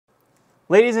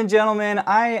Ladies and gentlemen,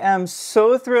 I am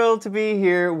so thrilled to be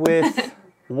here with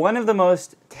one of the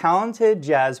most talented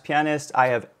jazz pianists I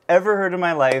have ever heard in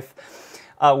my life.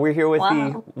 We're here with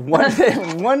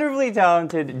the wonderfully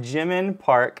talented Jimin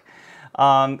Park,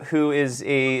 who is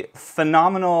a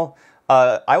phenomenal,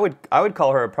 I would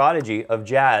call her a prodigy of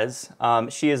jazz.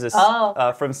 She is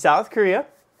from South Korea.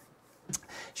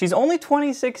 She's only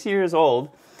 26 years old,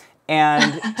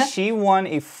 and she won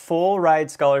a full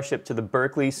ride scholarship to the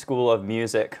Berklee School of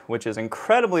Music, which is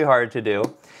incredibly hard to do.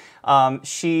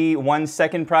 She won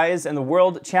second prize in the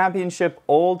World Championship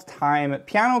Old Time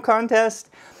Piano Contest,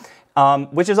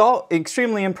 which is all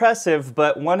extremely impressive,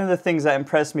 but one of the things that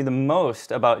impressed me the most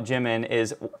about Jimin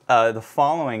is the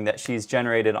following that she's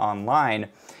generated online.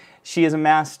 She has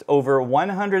amassed over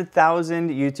 100,000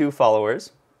 YouTube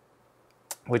followers,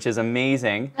 which is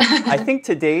amazing. I think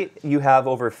to date you have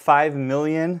over 5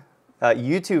 million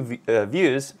YouTube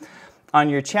views on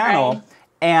your channel. Right.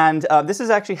 And this is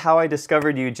actually how I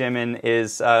discovered you, Jimin,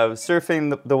 is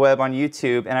surfing the web on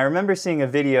YouTube. And I remember seeing a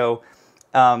video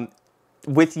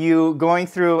with you going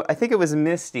through, I think it was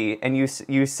Misty, and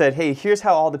you said, hey, here's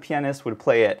how all the pianists would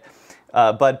play it.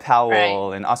 Bud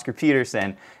Powell and Oscar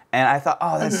Peterson. And I thought,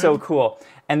 oh, that's so cool.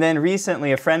 And then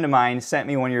recently a friend of mine sent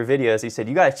me one of your videos. He said,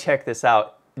 you got to check this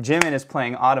out. Jimin is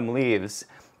playing Autumn Leaves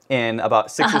in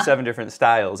about 6 or 7 different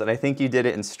styles. And I think you did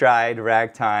it in stride,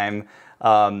 ragtime,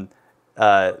 bossa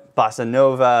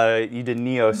nova, you did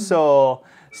neo soul.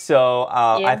 So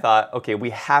I thought, okay, we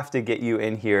have to get you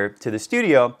in here to the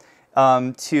studio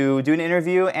to do an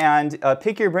interview and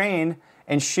pick your brain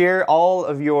and share all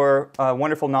of your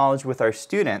wonderful knowledge with our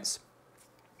students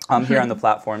here on the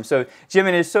platform. So Jimin,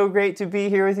 it is so great to be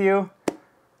here with you.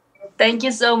 Thank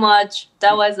you so much.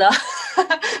 That was a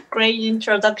great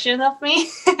introduction of me.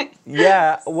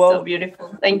 Yeah, well, so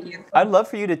beautiful. Thank you. I'd love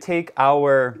for you to take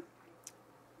our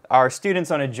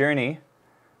students on a journey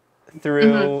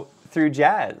through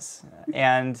jazz.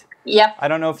 And I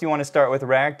don't know if you want to start with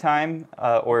ragtime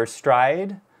or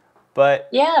stride, but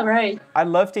yeah, right. I'd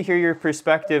love to hear your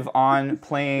perspective on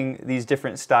playing these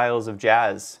different styles of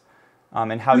jazz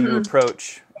and how you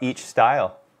approach each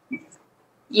style.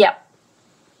 Yeah.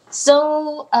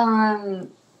 So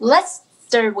let's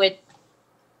start with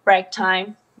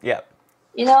ragtime. Yeah.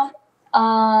 You know,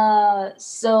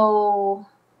 so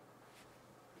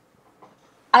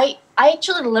I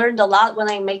actually learned a lot when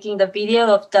I'm making the video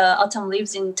of the Autumn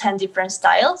Leaves in 10 different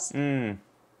styles.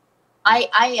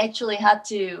 I actually had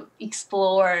to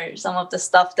explore some of the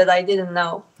stuff that I didn't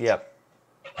know. Yep.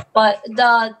 But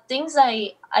the things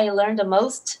I learned the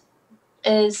most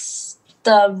is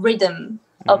the rhythm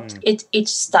of each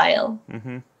style.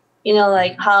 You know,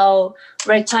 like how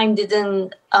ragtime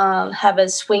didn't have a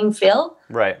swing feel.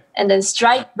 Right. And then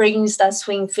stride brings that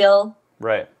swing feel.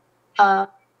 Right. And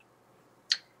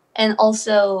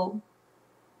also,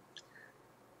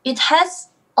 it has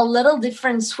a little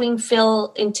different swing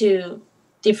feel into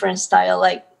different style.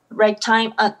 Like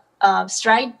ragtime,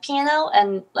 stride piano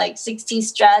and like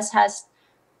 60s jazz has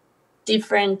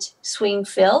different swing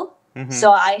feel.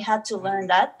 So I had to learn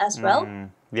that as well.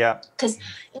 Yeah. Because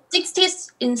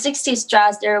in 60s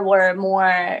jazz, there were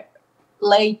more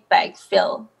laid back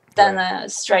feel than a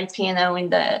stride piano in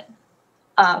the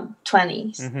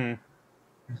 20s.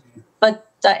 But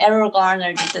the Errol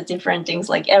Garner did the different things.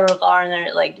 Like Errol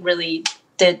Garner, like really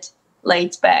did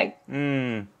laid back.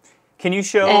 Can you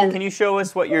show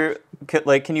us what you're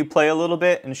like? Can you play a little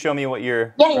bit and show me what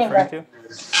you're referring to?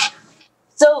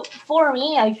 So for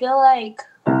me, I feel like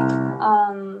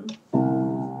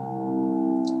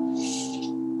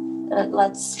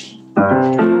let's see.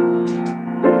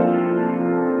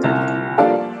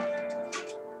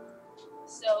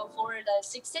 So for the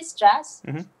 60s jazz,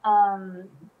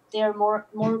 they're more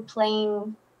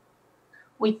playing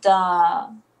with the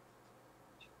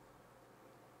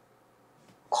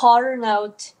quarter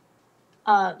note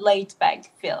laid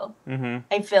back feel.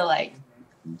 I feel like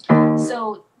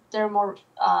so they're more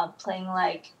playing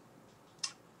like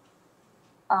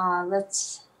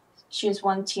let's choose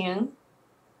one tune.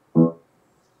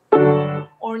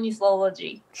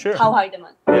 Ornithology. Sure. How high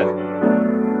demand. Yeah.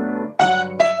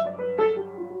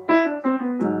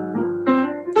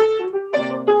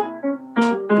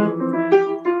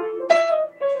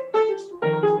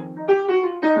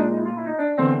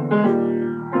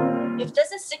 If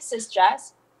this is 60s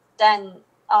jazz, then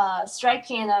stride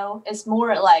piano is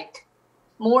more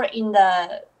in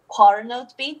the quarter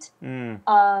note beat.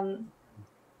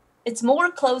 It's more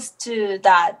close to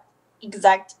that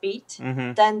exact beat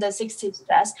than the 60s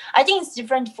jazz. I think it's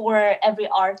different for every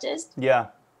artist. Yeah.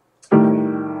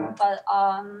 But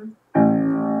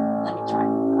let me try.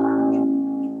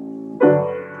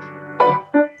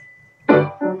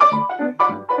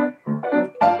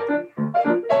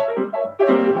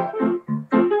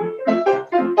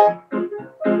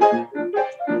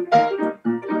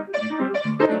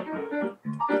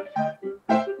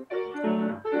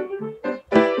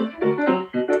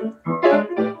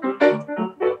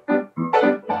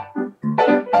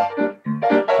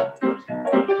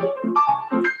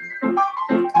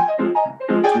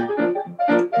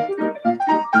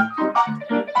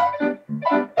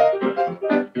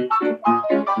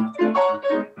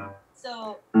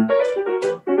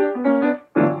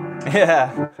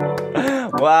 Yeah.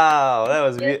 Wow, that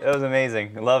was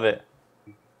amazing. Love it.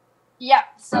 Yeah.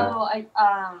 So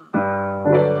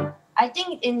I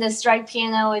think in the stride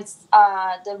piano, it's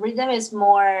the rhythm is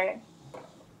more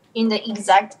in the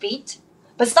exact beat.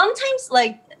 But sometimes,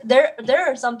 like there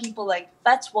are some people like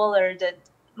Fats Waller that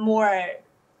more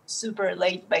super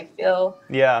laid back feel.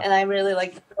 Yeah. And I really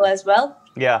like the feel as well.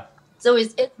 Yeah. So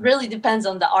it really depends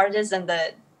on the artist and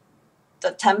the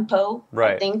tempo.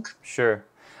 Right. I think. Sure.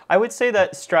 I would say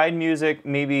that stride music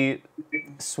maybe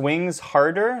swings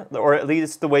harder, or at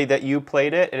least the way that you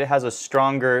played it, it has a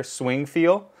stronger swing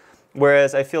feel.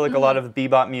 Whereas I feel like a lot of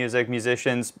bebop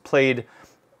musicians played,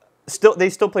 they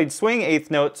still played swing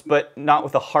eighth notes, but not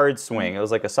with a hard swing. It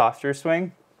was like a softer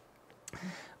swing.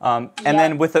 And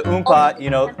then with the oompa, you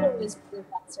know,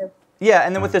 yeah,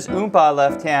 and then with this oompa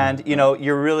left hand, you know,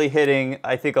 you're really hitting,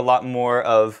 I think, a lot more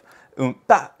of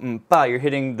oompa, oompa. You're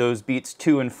hitting those beats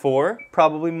 2 and 4,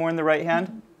 probably more in the right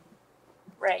hand.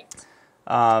 Right.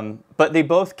 But they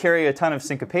both carry a ton of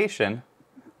syncopation.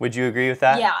 Would you agree with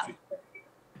that? Yeah.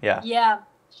 Yeah. Yeah.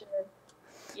 Sure.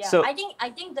 Yeah. So, I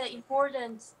think the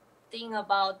important thing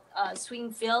about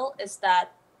swing feel is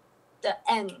that the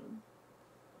N,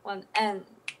 one N.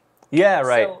 Yeah.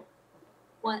 Right. So,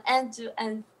 one N, 2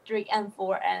 N, 3 N,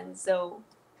 4 N. So.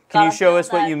 Can you show us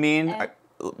what you mean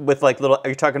with like little? Are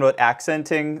you talking about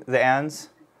accenting the ands?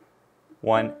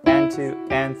 1 and 2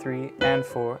 and 3 and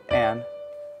 4 and.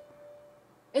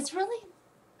 It's really,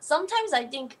 sometimes I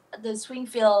think the swing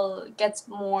feel gets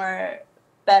more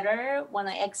better when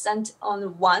I accent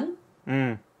on 1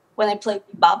 when I play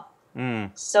bebop.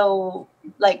 So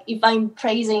like if I'm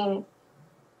praising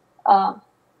this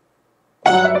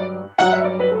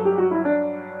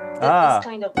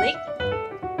kind of lick.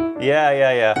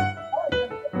 Yeah.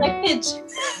 Like pitch.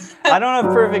 I don't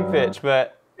have perfect pitch,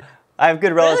 but I have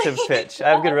good relative pitch. I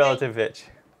have good relative pitch.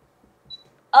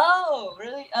 Oh,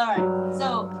 really? All right.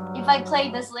 So if I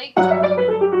play this lick,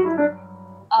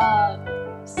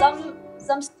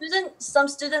 some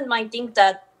student might think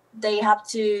that they have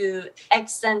to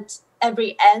accent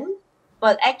every N,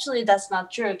 but actually that's not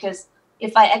true, because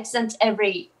if I accent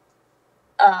every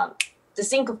the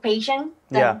syncopation,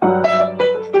 then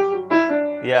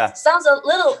it sounds a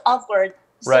little awkward.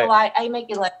 So I make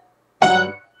it like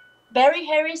Barry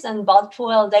Harris and Bud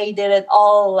Powell, they did it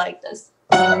all like this.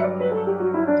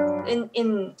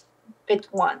 In bit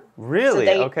 1. Really?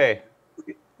 So okay.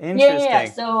 Interesting. Yeah.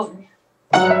 So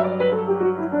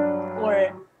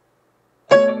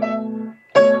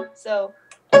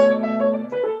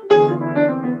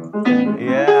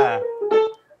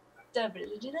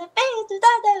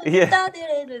yeah.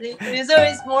 So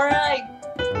it's more like.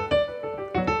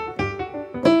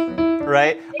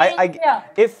 Right?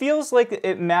 It feels like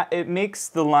it makes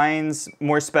the lines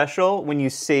more special when you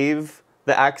save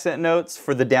the accent notes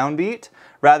for the downbeat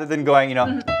rather than going, you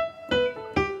know,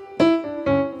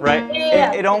 right?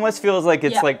 It almost feels like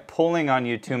it's like pulling on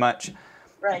you too much.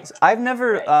 Right. I've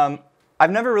never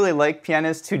really liked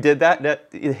pianists who did that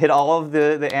hit all of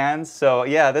the ands. So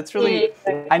yeah, that's really,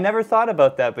 I never thought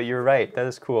about that, but you're right. That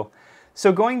is cool.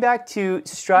 So going back to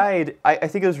stride, I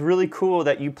think it was really cool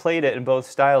that you played it in both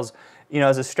styles. You know,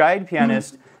 as a stride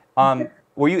pianist,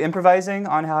 were you improvising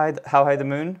on How High the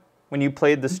Moon when you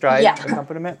played the stride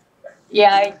accompaniment?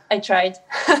 Yeah, I tried.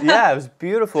 Yeah, it was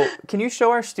beautiful. Can you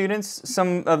show our students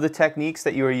some of the techniques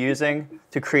that you were using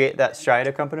to create that stride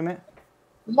accompaniment?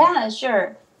 Yeah,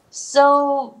 sure.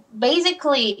 So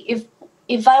basically,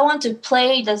 if I want to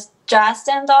play the jazz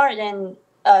standard and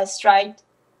stride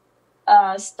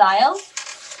style,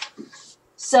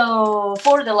 so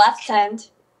for the left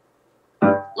hand,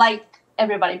 like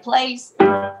everybody plays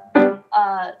 1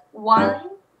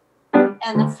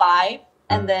 and 5,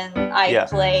 and then I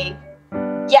play.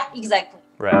 Yeah, exactly.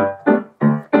 Right.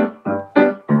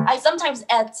 I sometimes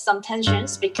add some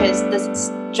tensions because this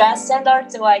is jazz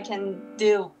standard, so I can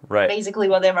do basically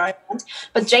whatever I want.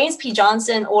 But James P.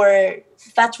 Johnson or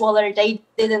Fats Waller, they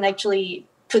didn't actually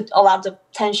put a lot of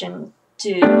tension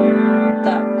to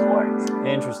the chords.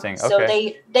 Interesting. Okay. So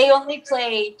they only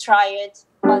play triad,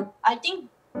 but I think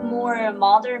more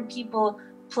modern people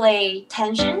play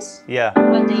tensions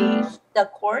when they hit the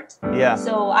chord. Yeah.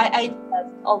 So I do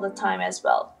that all the time as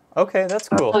well. Okay, that's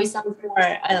cool. So it sounds more,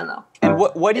 I don't know. And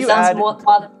what do you add?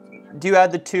 Do you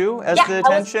add the 2 as the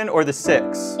tension or the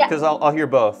 6? Because I'll hear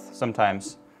both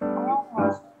sometimes.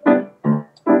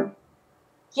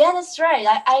 Yeah, that's right.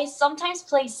 I sometimes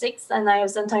play 6 and I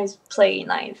sometimes play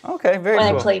 9. Okay, very cool.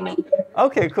 When I play major.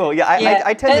 Okay, cool. Yeah,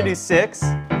 I tend to do 6.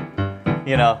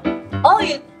 You know. Oh,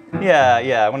 you.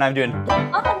 Yeah. When I'm doing. Oh.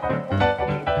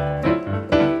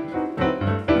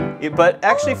 But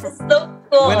actually,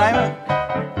 cool. when I'm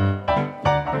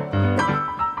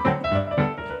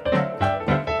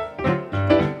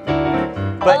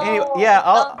But anyway, yeah,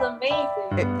 That's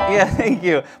amazing. Yeah, thank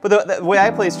you. But the way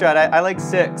I play Stride, I like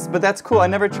 6, but that's cool. I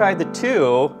never tried the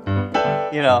 2.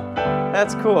 You know,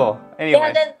 that's cool. Anyway.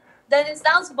 Yeah, then it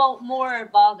sounds more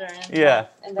modern. Yeah.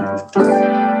 And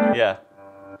then, Yeah.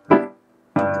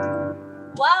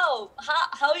 wow,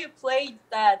 how you played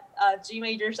that G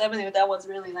major 7? That was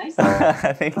really nice.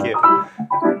 Thank you.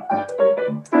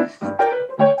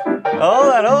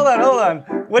 Hold on.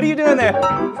 What are you doing there?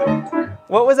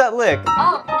 What was that lick?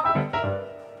 Oh.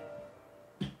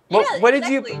 What did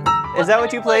you? Is that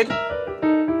what you played?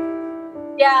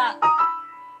 Yeah.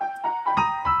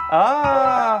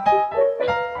 Ah.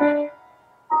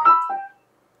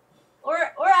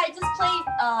 Or I just played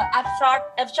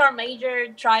F sharp major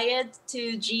triad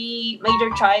to G major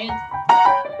triad.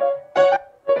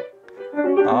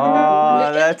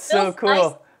 Oh, that's so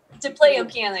cool. Nice to play a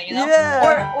piano, you know.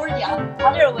 Yeah. Or the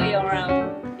other way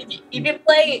around. If you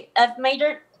play F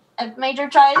major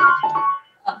triad,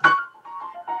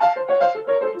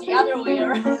 the other way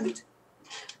around.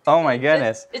 Oh my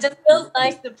goodness. It just feels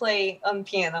nice to play on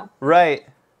piano. Right.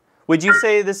 Would you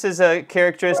say this is a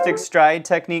characteristic stride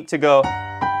technique to go?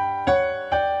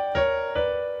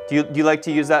 Do you like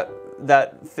to use that?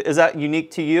 Is that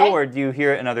unique to you, or do you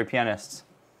hear it in other pianists?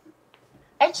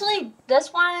 Actually,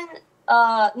 this one,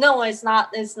 no, it's not.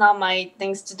 It's not my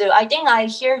things to do. I think I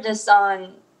hear this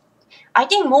on. I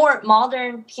think more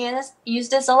modern pianists use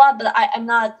this a lot, but I'm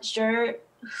not sure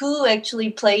who actually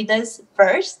played this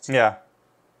first. Yeah.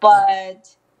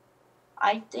 But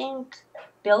I think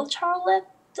Bill Charlotte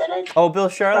did it. Oh, Bill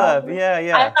Charlotte. Yeah.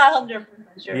 I'm not 100%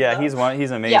 sure. Yeah, though.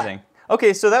 he's amazing. Yeah.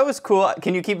 Okay, so that was cool.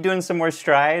 Can you keep doing some more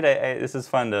stride? This is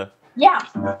fun to. Yeah.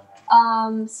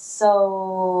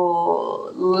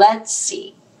 So let's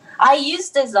see. I use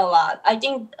this a lot. I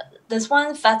think this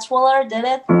one, Fatzwaller did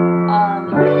it.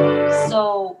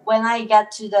 So when I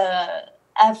get to the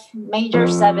F major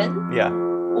 7, Yeah.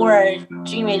 or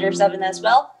G major 7 as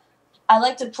well, I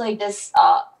like to play this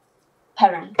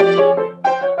pattern.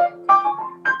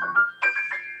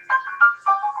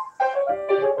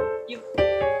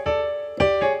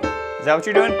 Is that what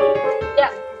you're doing?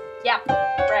 Yeah,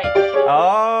 right.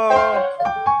 Oh.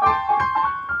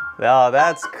 Oh,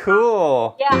 that's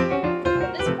cool. Yeah,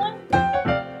 this one.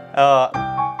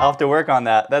 I'll have to work on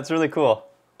that. That's really cool.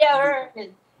 Yeah,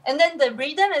 and then the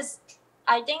rhythm is,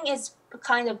 I think it's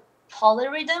kind of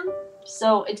polyrhythm,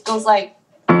 so it goes like.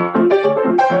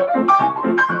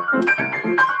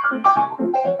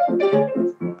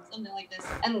 Something like this,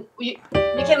 and you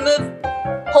can move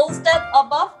whole step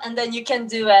above, and then you can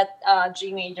do at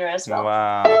G major as well.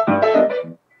 Wow.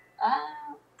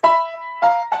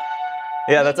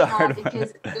 Yeah, that's a hard one.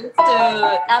 Because it's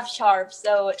to F sharp,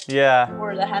 so yeah.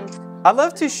 For the hand. I'd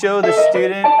love to show the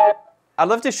student. I'd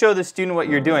love to show the student what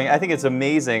you're doing. I think it's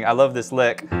amazing. I love this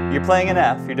lick. You're playing an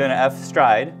F. You're doing an F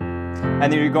stride, and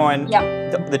then you're going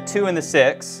the 2 and the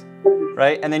 6,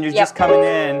 right? And then you're just coming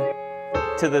in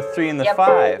to the 3 and the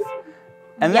 5,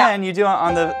 and then you do it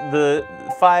on the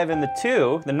 5 and the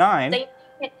 2, the 9,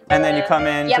 and then you come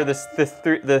in to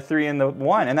the 3 and the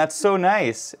 1, and that's so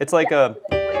nice. It's like a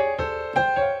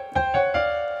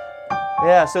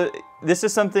So this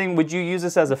is something. Would you use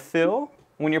this as a fill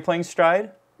when you're playing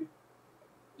stride?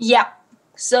 Yeah.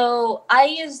 So I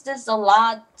use this a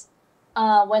lot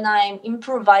when I'm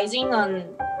improvising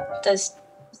on the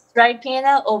stride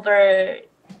piano over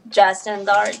jazz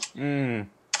standard.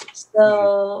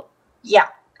 So yeah,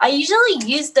 I usually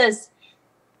use this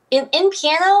in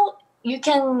piano. You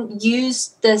can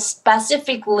use the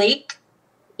specific lick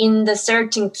in the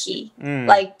certain key,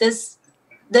 like this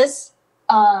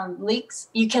licks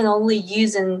you can only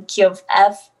use in key of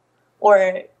F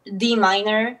or D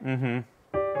minor.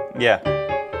 Yeah.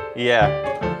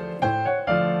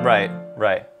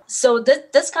 Right. So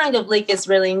this kind of lick is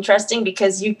really interesting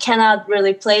because you cannot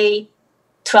really play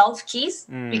 12 keys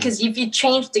because if you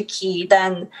change the key,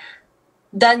 then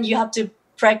you have to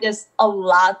practice a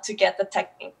lot to get the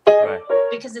technique. Right.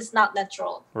 Because it's not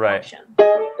natural. Right. Function.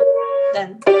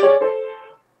 Then.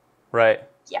 Right.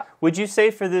 Yeah. Would you say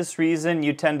for this reason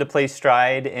you tend to play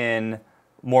stride in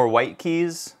more white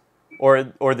keys or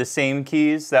the same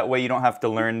keys? That way you don't have to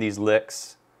learn these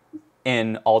licks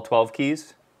in all 12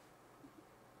 keys?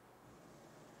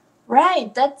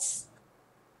 Right. That's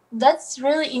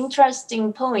really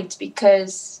interesting point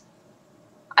because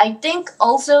I think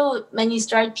also many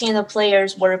stride piano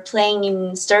players were playing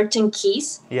in certain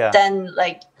keys than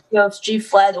like G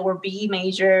flat or B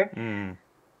major.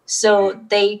 So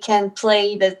they can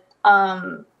play the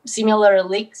similar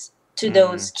licks to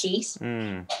those keys.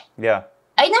 Yeah.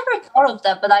 I never thought of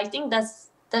that, but I think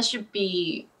that should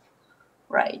be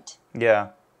right. Yeah.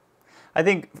 I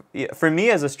think for me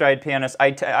as a stride pianist,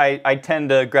 I tend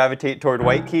to gravitate toward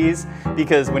white keys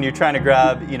because when you're trying to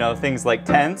grab, things like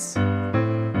tenths, which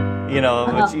you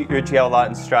have a lot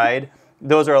in stride,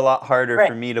 those are a lot harder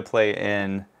for me to play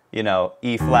in,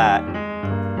 E flat.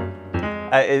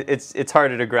 It's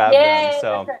harder to grab them.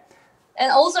 So.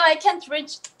 And also, I can't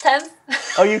reach 10th.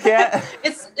 Oh, you can't?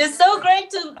 It's so great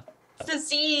to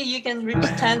see you can reach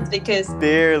 10th because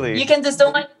barely you can do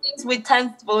so many things with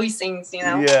 10th voicings,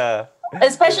 Yeah.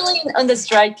 Especially on the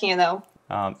stride piano.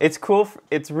 It's cool.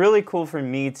 It's really cool for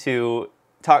me to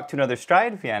talk to another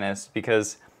stride pianist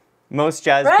because most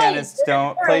jazz pianists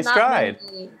don't play stride.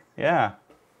 Yeah.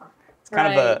 It's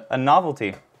kind of a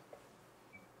novelty.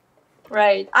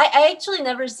 Right. I actually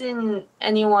never seen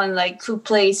anyone who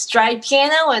plays stride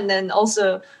piano and then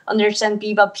also understand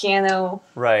bebop piano.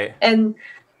 Right. And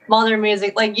modern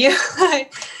music like you.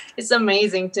 It's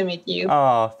amazing to meet you.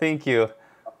 Oh, thank you.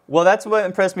 Well, that's what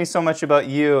impressed me so much about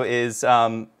you is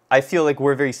I feel like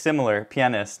we're very similar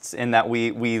pianists in that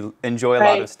we enjoy a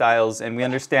lot of styles and we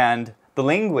understand the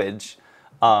language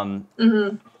of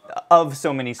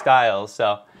so many styles.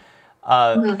 So.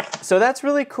 So that's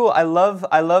really cool. I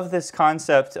love this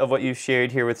concept of what you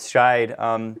shared here with stride.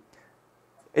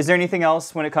 Is there anything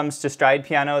else when it comes to stride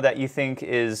piano that you think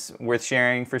is worth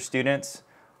sharing for students?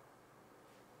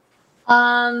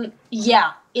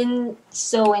 Yeah. In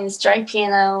stride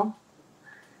piano,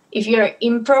 if you're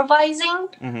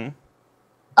improvising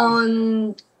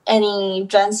on any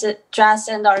jazz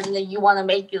standard that you want to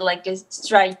make it like a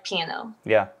stride piano.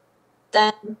 Yeah.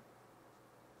 Then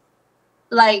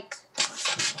like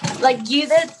you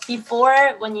did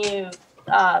before when you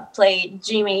played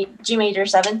G major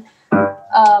 7,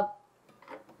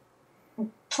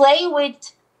 play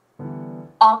with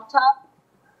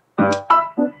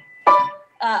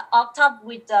octave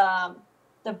with the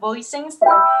voicings,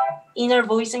 inner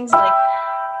voicings,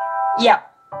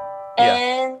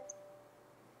 and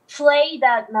play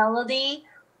that melody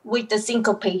with the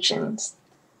syncopations.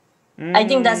 I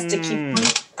think that's the key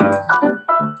point.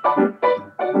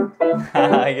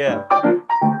 Yeah.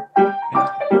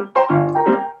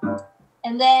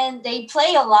 And then they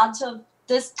play a lot of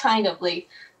this kind of something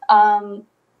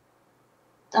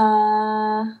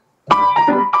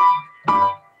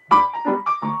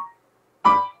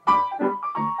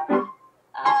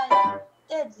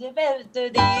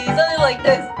like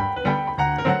this.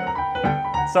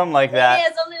 Something like that. Yeah,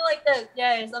 something like this.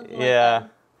 Yeah, something like that.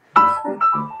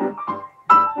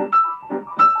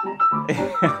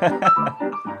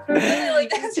 Something like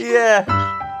this. Yeah.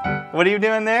 What are you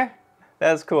doing there?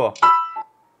 That's cool.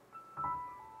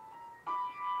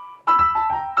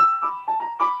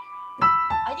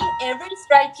 I think every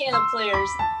stride piano players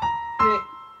do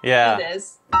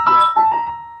this.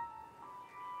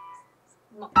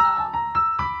 Or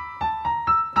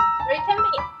it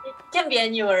can be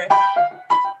anywhere.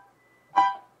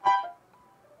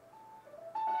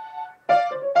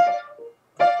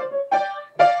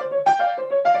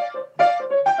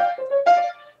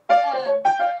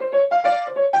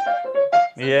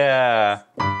 Yeah.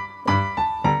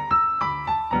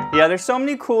 Yeah, there's so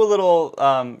many cool little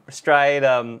stride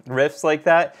riffs like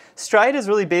that. Stride is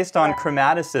really based on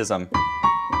chromaticism.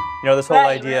 This whole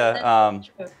idea,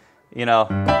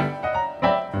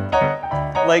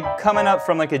 like coming up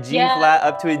from like a G flat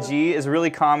up to a G is really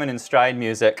common in stride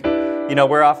music.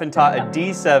 We're often taught a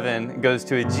D7 goes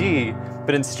to a G,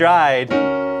 but in stride,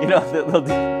 they'll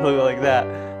go like that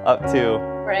up to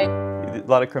a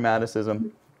lot of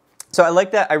chromaticism. So I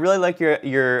like that. I really like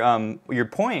your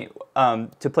point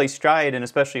to play stride and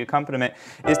especially accompaniment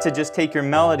is to just take your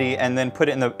melody and then put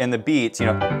it in the beats.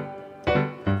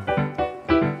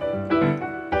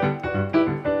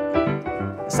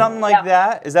 Something like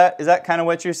that. Is that kind of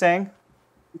what you're saying?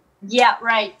 Yeah,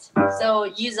 right. So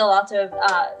use a lot of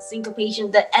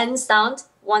syncopation. The N sound,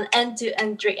 1 N, 2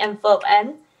 N, 3 N, 4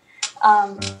 N.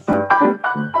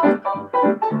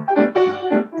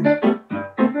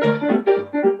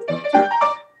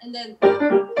 And then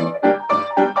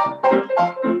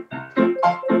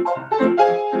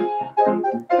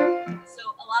so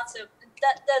a lot of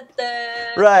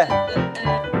right.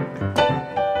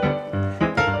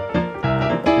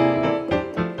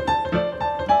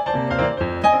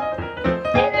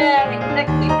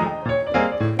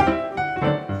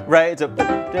 Right, it's a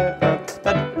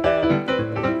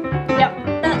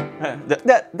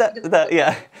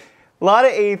yeah, a lot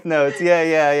of eighth notes.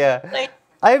 Yeah. Like,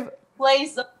 I've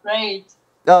plays so great.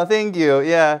 Oh, thank you.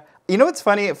 Yeah, You know what's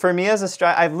funny? For me as a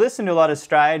stride, I've listened to a lot of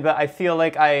stride, but I feel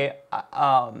like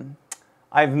I'm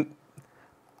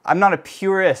not a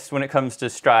purist when it comes to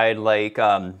stride. Like,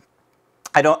 I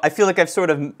feel like I've sort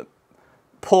of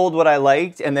pulled what I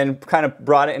liked and then kind of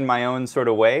brought it in my own sort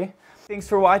of way. Thanks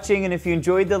for watching, and if you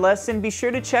enjoyed the lesson, be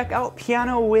sure to check out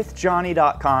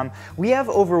pianowithjonny.com. We have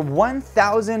over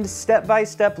 1,000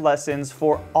 step-by-step lessons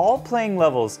for all playing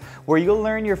levels, where you'll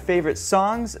learn your favorite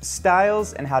songs,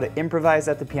 styles, and how to improvise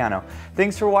at the piano.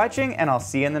 Thanks for watching, and I'll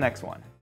see you in the next one.